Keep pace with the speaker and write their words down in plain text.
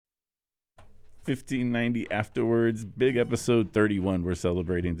1590 afterwards. Big episode 31 we're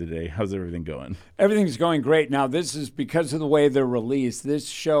celebrating today. How's everything going? Everything's going great. Now, this is because of the way they're released. This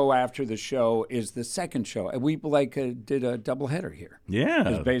show after the show is the second show. And we did a doubleheader here. Yeah.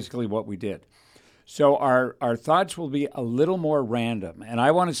 Is basically what we did. So our thoughts will be a little more random. And I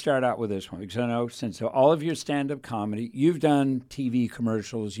want to start out with this one because I know since all of your stand-up comedy, you've done TV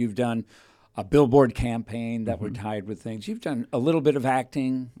commercials, you've done a billboard campaign that were tied with things. You've done a little bit of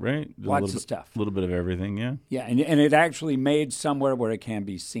acting, right? Lots of stuff. A little bit of everything, yeah. Yeah, and it actually made somewhere where it can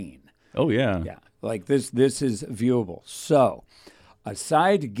be seen. Oh, yeah. Yeah, like this is viewable. So a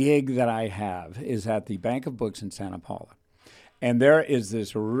side gig that I have is at the Bank of Books in Santa Paula. And there is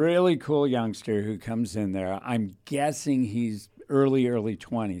this really cool youngster who comes in there. I'm guessing he's early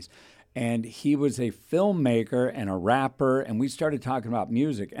 20s. And he was a filmmaker and a rapper, and we started talking about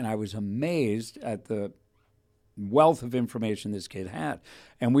music, and I was amazed at the wealth of information this kid had.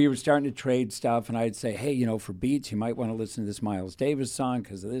 And we were starting to trade stuff, and I'd say, hey, for beats, you might want to listen to this Miles Davis song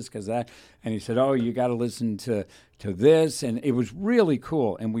because of this, because of that. And he said, oh, you got to listen to this. And it was really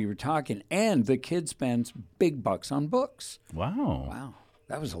cool. And we were talking, and the kid spends big bucks on books. Wow.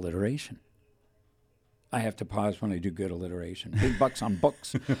 That was alliteration. I have to pause when I do good alliteration. Big bucks on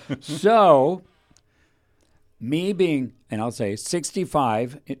books. So, me being, and I'll say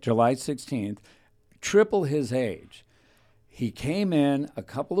 65, July 16th, triple his age. He came in a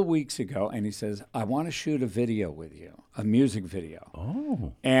couple of weeks ago and he says, I want to shoot a video with you, a music video.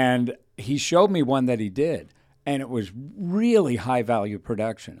 Oh. And he showed me one that he did. And it was really high-value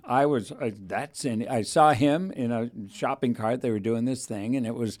production. I saw him in a shopping cart. They were doing this thing, and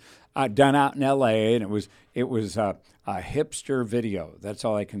it was done out in L.A., and it was a hipster video. That's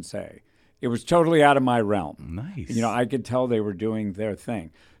all I can say. It was totally out of my realm. Nice. I could tell they were doing their thing.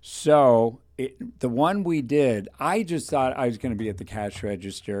 So the one we did, I just thought I was going to be at the cash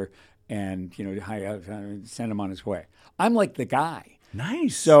register and, send him on his way. I'm like the guy.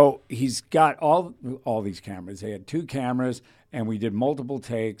 Nice. So he's got all these cameras. They had 2 cameras, and we did multiple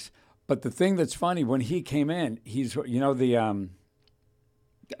takes. But the thing that's funny, when he came in, he's the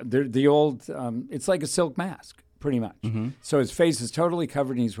old it's like a silk mask, pretty much. Mm-hmm. So his face is totally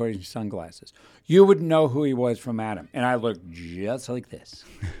covered, and he's wearing sunglasses. You wouldn't know who he was from Adam, and I looked just like this.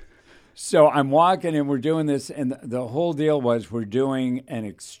 So I'm walking, and we're doing this, and the whole deal was we're doing an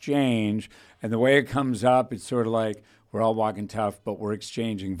exchange, and the way it comes up, it's sort of like, we're all walking tough, but we're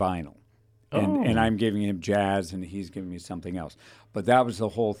exchanging vinyl. And I'm giving him jazz, and he's giving me something else. But that was the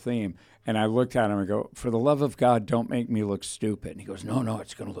whole theme. And I looked at him and go, for the love of God, don't make me look stupid. And he goes, no,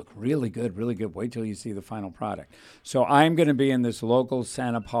 it's going to look really good, really good. Wait till you see the final product. So I'm going to be in this local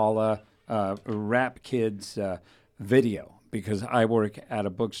Santa Paula rap kids video because I work at a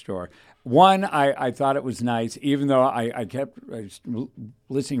bookstore. One, I thought it was nice, even though I kept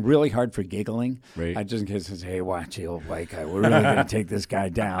listening really hard for giggling. Right. Just in case I say, hey, watch the old white guy. We're really going to take this guy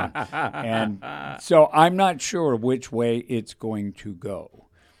down. And so I'm not sure which way it's going to go.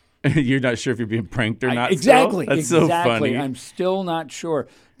 You're not sure if you're being pranked or not? Exactly. Still? That's so funny. I'm still not sure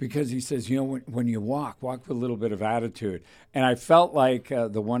because he says, when you walk with a little bit of attitude. And I felt like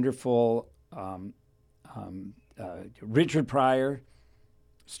the wonderful Richard Pryor,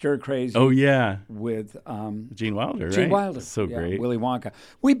 Stir Crazy. Oh, yeah. With Gene Wilder, right? Gene Wilder. So great. Willy Wonka.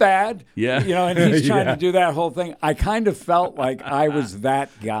 We bad. Yeah. And he's trying to do that whole thing. I kind of felt like I was that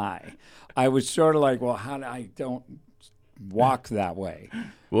guy. I was sort of like, well, I don't walk that way.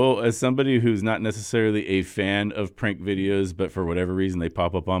 Well, as somebody who's not necessarily a fan of prank videos, but for whatever reason they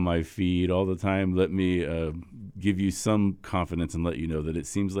pop up on my feed all the time, let me give you some confidence and let you know that it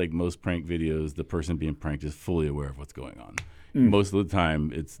seems like most prank videos, the person being pranked is fully aware of what's going on. Most of the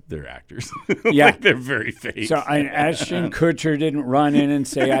time, they're actors. Yeah. They're very fake. So Ashton Kutcher didn't run in and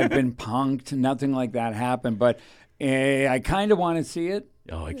say, I've been punked. Nothing like that happened. But I kind of want to see it.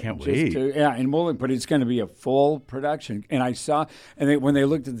 Oh, I can't wait. But it's going to be a full production. And I saw, when they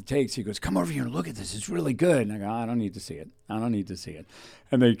looked at the takes, he goes, come over here and look at this. It's really good. And I go, I don't need to see it.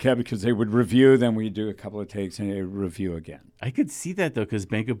 And they kept, because they would review, then we'd do a couple of takes and they'd review again. I could see that, though, because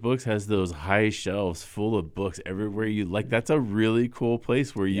Bank of Books has those high shelves full of books everywhere you like. That's a really cool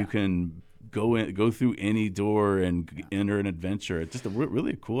place where you can go through any door and enter an adventure. It's just a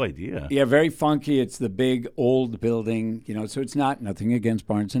really cool idea. Yeah, very funky. It's the big old building, so it's nothing against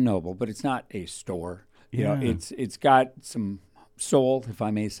Barnes and Noble, but it's not a store. It's got some soul, if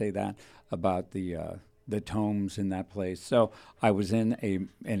I may say that, about the tomes in that place. So I was in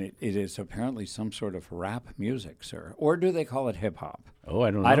and it is apparently some sort of rap music, sir. Or do they call it hip hop? Oh,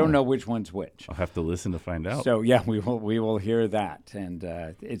 I don't know. I don't know which one's which. I'll have to listen to find out. So yeah, we will hear that. And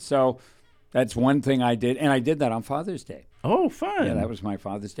it's that's one thing I did, and I did that on Father's Day. Oh, fun. Yeah, that was my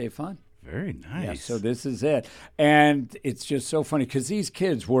Father's Day fun. Very nice. Yeah, so this is it. And it's just so funny because these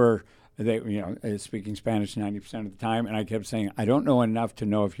kids were, speaking Spanish 90% of the time. And I kept saying, I don't know enough to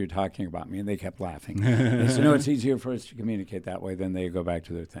know if you're talking about me. And they kept laughing. They said, no, it's easier for us to communicate that way. Then they go back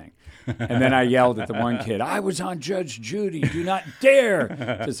to their thing. And then I yelled at the one kid, I was on Judge Judy. Do not dare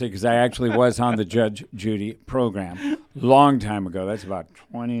to say, because I actually was on the Judge Judy program long time ago. That's about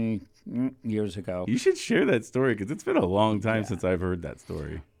 20 years ago. You should share that story because it's been a long time since I've heard that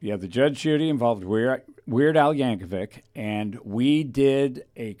story. Yeah, the Judge Judy involved Weird Al Yankovic, and we did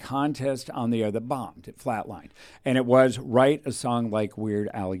a contest on the air that bombed. It flatlined. And it was write a song like Weird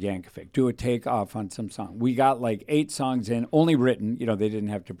Al Yankovic. Do a takeoff on some song. We got like 8 songs in, only written. They didn't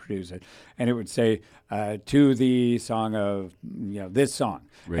have to produce it. And it would say, to the song of, this song.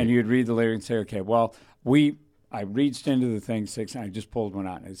 Right. And you'd read the lyrics and say, okay, well, I reached into the thing 6 and I just pulled one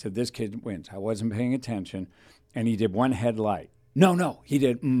out. And I said, this kid wins. I wasn't paying attention. And he did one headlight. No. He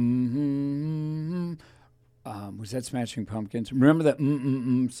did, was that Smashing Pumpkins? Remember that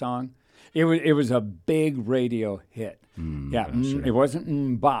song? It was a big radio hit. Sure. It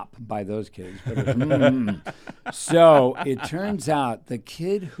wasn't bop by those kids, but it was So it turns out the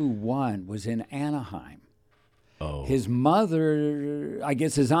kid who won was in Anaheim. Oh. His mother, I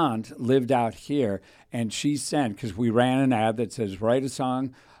guess his aunt, lived out here, and she sent, because we ran an ad that says, write a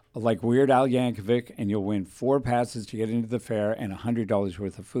song like Weird Al Yankovic, and you'll win 4 passes to get into the fair and $100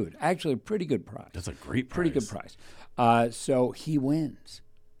 worth of food. Actually, a pretty good prize. That's a great prize. Pretty good prize. So he wins.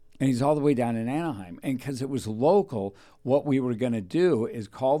 And he's all the way down in Anaheim. And because it was local, what we were going to do is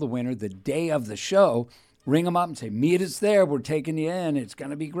call the winner the day of the show, ring them up and say, meet us there. We're taking you in. It's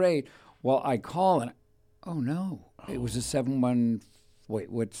going to be great. Well, I call and, it was a 714.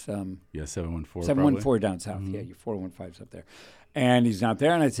 Wait, what's 714. 714 down south. Mm-hmm. Yeah, your 415's up there. And he's not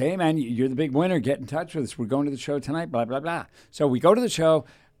there. And I say, hey, man, you're the big winner. Get in touch with us. We're going to the show tonight, blah, blah, blah. So we go to the show.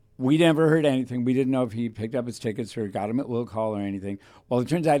 We never heard anything. We didn't know if he picked up his tickets or got him at Will Call or anything. Well, it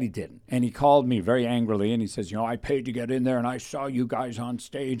turns out he didn't. And he called me very angrily, and he says, I paid to get in there, and I saw you guys on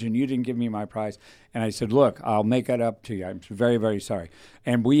stage, and you didn't give me my prize. And I said, look, I'll make it up to you. I'm very, very sorry.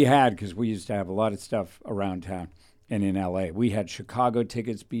 And we had, because we used to have a lot of stuff around town and in L.A., we had Chicago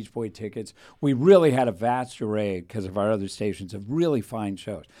tickets, Beach Boy tickets. We really had a vast array, because of our other stations, of really fine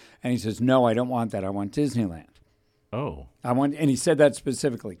shows. And he says, no, I don't want that. I want Disneyland. Oh. And he said that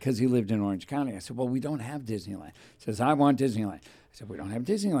specifically because he lived in Orange County. I said, well, we don't have Disneyland. He says, I want Disneyland. I said, we don't have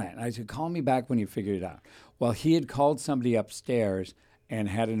Disneyland. I said, call me back when you figure it out. Well, he had called somebody upstairs and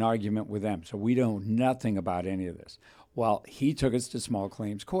had an argument with them. So we know nothing about any of this. Well, he took us to small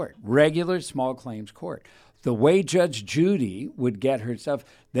claims court, regular small claims court. The way Judge Judy would get her stuff,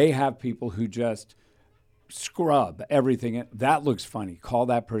 they have people who just scrub everything. That looks funny. Call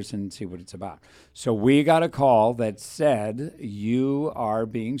that person and see what it's about. So we got a call that said, you are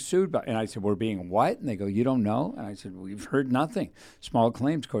being sued. And I said, we're being what? And they go, you don't know? And I said, we've heard nothing. Small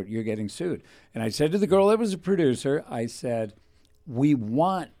claims court, you're getting sued. And I said to the girl that was a producer, I said, we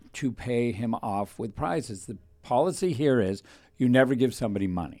want to pay him off with prizes. The policy here is you never give somebody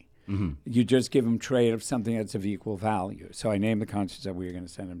money. Mm-hmm. You just give them trade of something that's of equal value. So I named the contest that we were going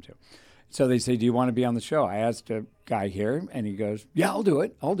to send him to. So they say, do you want to be on the show? I asked a guy here, and he goes, yeah, I'll do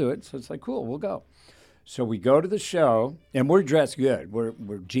it. So it's like, cool, we'll go. So we go to the show, and we're dressed good. We're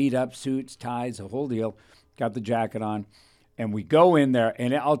G'd up, suits, ties, the whole deal. Got the jacket on. And we go in there,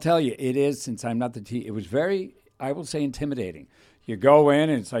 and I'll tell you, it is, since I'm not it was very, I will say, intimidating. You go in,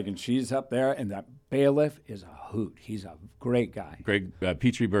 and it's like, and she's up there, and that bailiff is a hoot. He's a great guy. Greg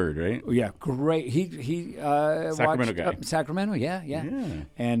Petrie Bird, right? Yeah, great. He Sacramento guy. Sacramento, yeah.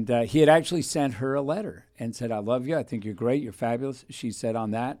 And he had actually sent her a letter and said, I love you. I think you're great. You're fabulous. She said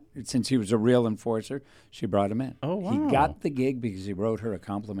on that, since he was a real enforcer, she brought him in. Oh, wow. He got the gig because he wrote her a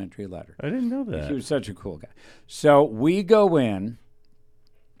complimentary letter. I didn't know that. He was such a cool guy. So we go in,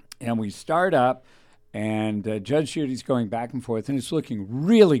 and we start up, and Judge Judy's going back and forth, and it's looking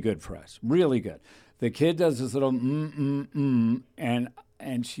really good for us, really good. The kid does this little and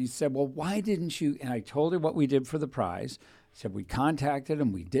she said, well, why didn't you? And I told her what we did for the prize. I said, we contacted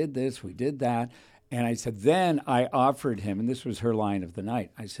him, we did this, we did that. And I said, then I offered him, and this was her line of the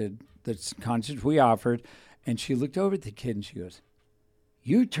night. I said, the contest we offered, and she looked over at the kid and she goes,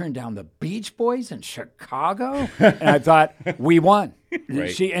 you turned down the Beach Boys in Chicago? And I thought, we won.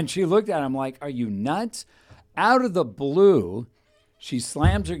 Right. She looked at him like, are you nuts? Out of the blue, she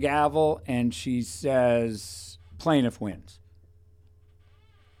slams her gavel and she says, plaintiff wins.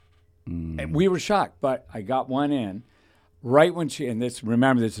 And we were shocked, but I got one in right when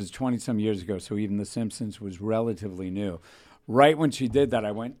remember, this is 20-some years ago, so even The Simpsons was relatively new. Right when she did that,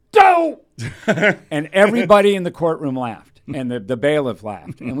 I went, "Go!" And everybody in the courtroom laughed. laughed, and the bailiff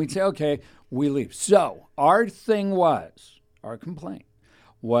laughed. And we'd say, okay, we leave. So our complaint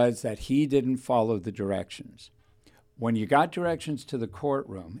was that he didn't follow the directions. When you got directions to the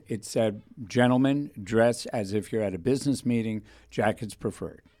courtroom, it said, gentlemen, dress as if you're at a business meeting, jackets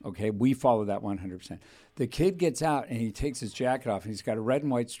preferred. Okay, we follow that 100%. The kid gets out and he takes his jacket off and he's got a red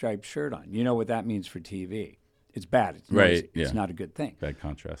and white striped shirt on. You know what that means for TV. It's bad. It's noisy. Right, yeah. It's not a good thing. Bad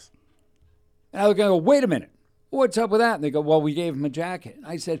contrast. And I was going to go, wait a minute. What's up with that? And they go, well, we gave him a jacket.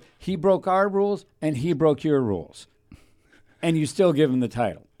 I said, he broke our rules and he broke your rules. And you still give him the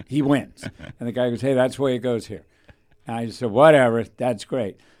title. He wins. And the guy goes, hey, that's the way it goes here. And I just said, whatever, that's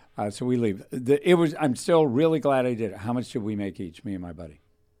great. So we leave. I'm still really glad I did it. How much did we make each, me and my buddy?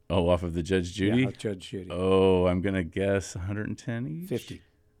 Oh, off of the Judge Judy? Yeah, off Judge Judy. Oh, I'm going to guess 110 each? 50.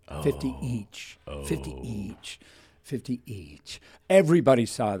 Oh. 50 each. Oh. 50 each. 50 each. Everybody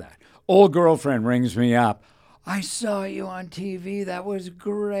saw that. Old girlfriend rings me up. I saw you on TV. That was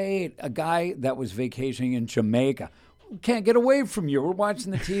great. A guy that was vacationing in Jamaica. Can't get away from you. We're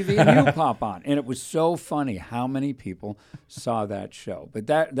watching the TV and you pop on. And it was so funny how many people saw that show. But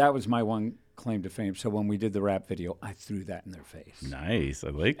that was my one claim to fame. So when we did the rap video, I threw that in their face. Nice. I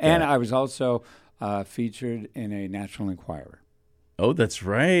like that. And I was also featured in a National Enquirer. Oh, that's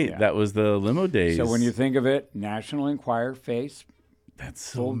right. Yeah. That was the limo days. So when you think of it, National Enquirer face, that's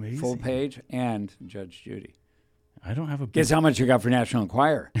so amazing. Full page, and Judge Judy. I don't have a... Guess how much you got for National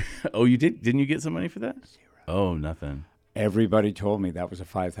Enquirer? Oh, you did? Didn't you get some money for that? 0. Oh, nothing. Everybody told me that was a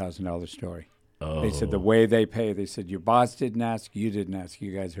 $5,000 story. Oh. They said the way they pay, they said, your boss didn't ask, you didn't ask,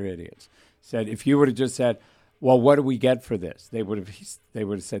 you guys are idiots. Said, if you would have just said, well, what do we get for this? They would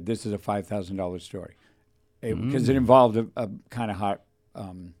have said, this is a $5,000 story. Because it involved a kind of hot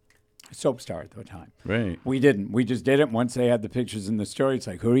soap star at the time. Right. We didn't. We just did it. Once they had the pictures in the story, it's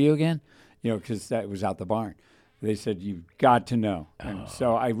like, who are you again? You know, because that was out the barn. They said, you've got to know. And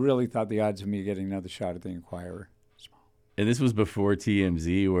so I really thought the odds of me getting another shot at the Enquirer. And this was before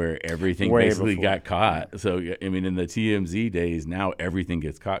TMZ, where everything Way basically before. got caught. So, I mean, in the TMZ days, now everything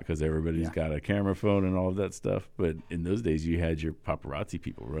gets caught because everybody's got a camera phone and all of that stuff. But in those days, you had your paparazzi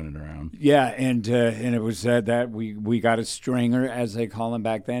people running around. Yeah, and it was said that we got a stringer, as they call him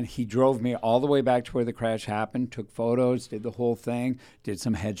back then. He drove me all the way back to where the crash happened, took photos, did the whole thing, did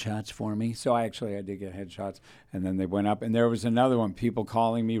some headshots for me. So I did get headshots, and then they went up. And there was another one, people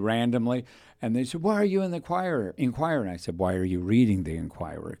calling me randomly. And they said, why are you in the Enquirer? And I said, why are you reading the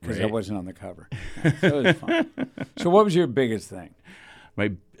Enquirer? Because I wasn't on the cover. So it was fun. So what was your biggest thing?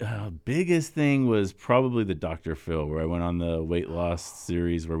 My biggest thing was probably the Dr. Phil, where I went on the weight loss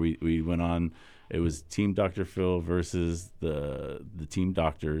series where we went on. It was Team Dr. Phil versus the Team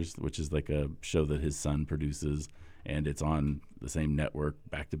Doctors, which is like a show that his son produces, and it's on the same network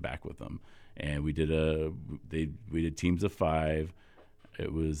back to back with them. And we did teams of 5.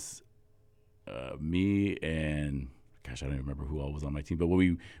 It was me and gosh, I don't even remember who all was on my team, but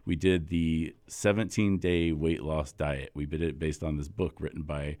we did the 17-day weight loss diet. We did it based on this book written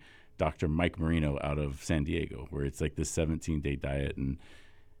by Dr. Mike Marino out of San Diego, where it's like this 17-day diet. And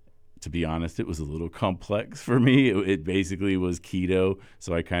to be honest, it was a little complex for me. It basically was keto,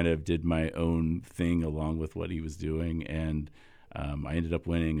 so I kind of did my own thing along with what he was doing, and I ended up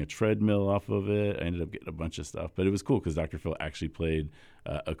winning a treadmill off of it. I ended up getting a bunch of stuff, but it was cool because Dr. Phil actually played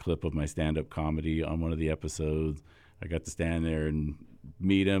a clip of my stand-up comedy on one of the episodes. I got to stand there and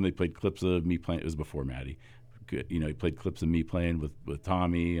meet him. They played clips of me playing. It was before Maddie. Good, you know, he played clips of me playing with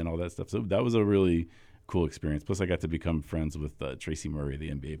Tommy and all that stuff. So that was a really cool experience. Plus, I got to become friends with Tracy Murray, the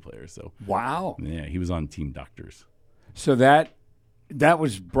NBA player. So wow, yeah, he was on Team Doctors. So that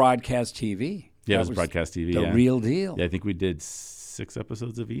was broadcast TV. Yeah, it was broadcast TV. The real deal. Yeah, I think we did 6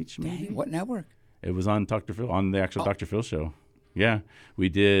 episodes of each. Maybe. Dang, what network? It was on Dr. Phil, on the actual Dr. Phil show. Yeah, we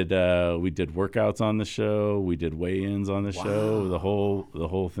did workouts on the show. We did weigh-ins on the show. The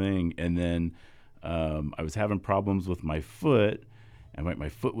whole thing. And then I was having problems with my foot, and my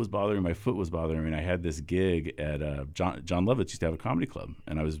foot was bothering me. And I had this gig at John Lovitz used to have a comedy club,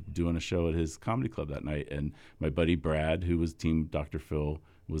 and I was doing a show at his comedy club that night. And my buddy Brad, who was Team Dr. Phil,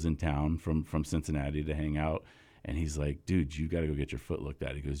 was in town from Cincinnati to hang out. And he's like, dude, you got to go get your foot looked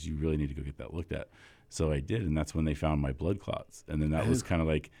at. He goes, you really need to go get that looked at. So I did, and that's when they found my blood clots. And then that was kind of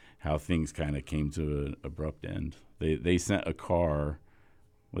like how things kind of came to an abrupt end. They sent a car.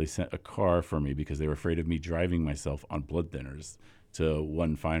 They sent a car for me because they were afraid of me driving myself on blood thinners to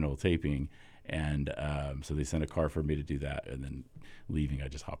one final taping. And so they sent a car for me to do that. And then leaving, I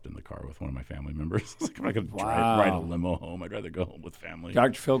just hopped in the car with one of my family members. I was like, I'm not going to ride a limo home. I'd rather go home with family.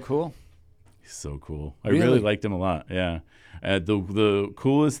 Dr. Phil cool? He's so cool. I really liked him a lot. Yeah. The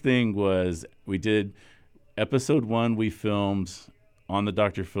coolest thing was we did Episode 1 we filmed on the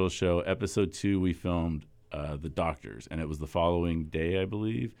Dr. Phil show. Episode 2 we filmed the doctors, and it was the following day, I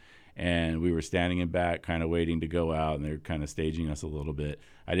believe. And we were standing in back, kind of waiting to go out, and they were kind of staging us a little bit.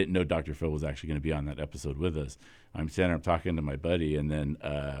 I didn't know Dr. Phil was actually going to be on that episode with us. I'm standing there talking to my buddy, and then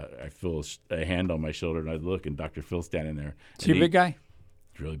I feel a hand on my shoulder, and I look, and Dr. Phil's standing there. Is he a big guy?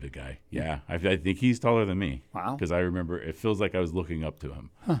 Really big guy. Yeah. I think he's taller than me. Wow. Because I remember it feels like I was looking up to him.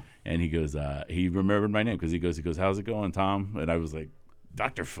 Huh. And he goes, he remembered my name because he goes, how's it going, Tom? And I was like,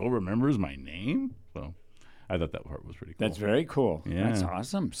 Dr. Phil remembers my name? So I thought that part was pretty cool. That's very cool. Yeah. That's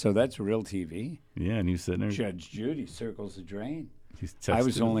awesome. So that's real TV. Yeah, and he's sitting there. Judge Judy circles the drain. He's I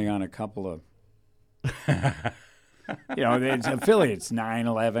was only on a couple of, it's affiliates, 9,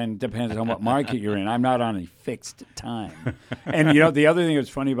 11, depends on what market you're in. I'm not on a fixed time. And, the other thing that's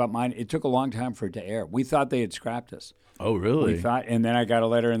funny about mine, it took a long time for it to air. We thought they had scrapped us. Oh, really? We thought, and then I got a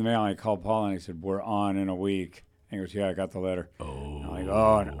letter in the mail, and I called Paul, and I said, we're on in a week. And he goes, yeah, I got the letter. Oh. I'm like,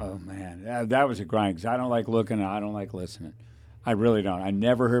 oh, man. That was a grind, because I don't like looking, I don't like listening. I really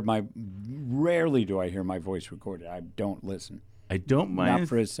don't. Rarely do I hear my voice recorded. I don't listen. I don't mind. Not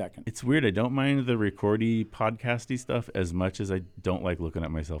for a second. It's weird. I don't mind the recordy, podcasty stuff as much as I don't like looking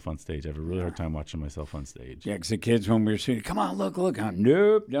at myself on stage. I have a really hard time watching myself on stage. Yeah, because the kids, when we were shooting, come on, look. I'm,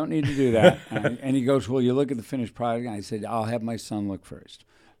 nope, don't need to do that. And he goes, well, you look at the finished product. And I said, I'll have my son look first,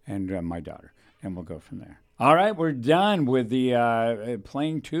 and my daughter, and we'll go from there. All right, we're done with the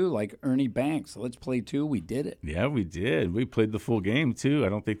playing 2 like Ernie Banks. Let's play 2. We did it. Yeah, we did. We played the full game, too. I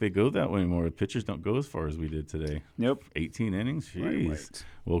don't think they go that way anymore. The pitchers don't go as far as we did today. Nope. 18 innings? Jeez. Right.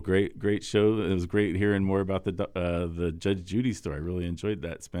 Well, great show. It was great hearing more about the Judge Judy story. I really enjoyed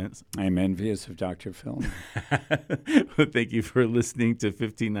that, Spence. I'm envious of Dr. Phil. Well, thank you for listening to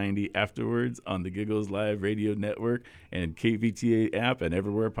 1590 Afterwards on the Giggles Live Radio Network and KVTA app and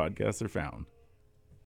everywhere podcasts are found.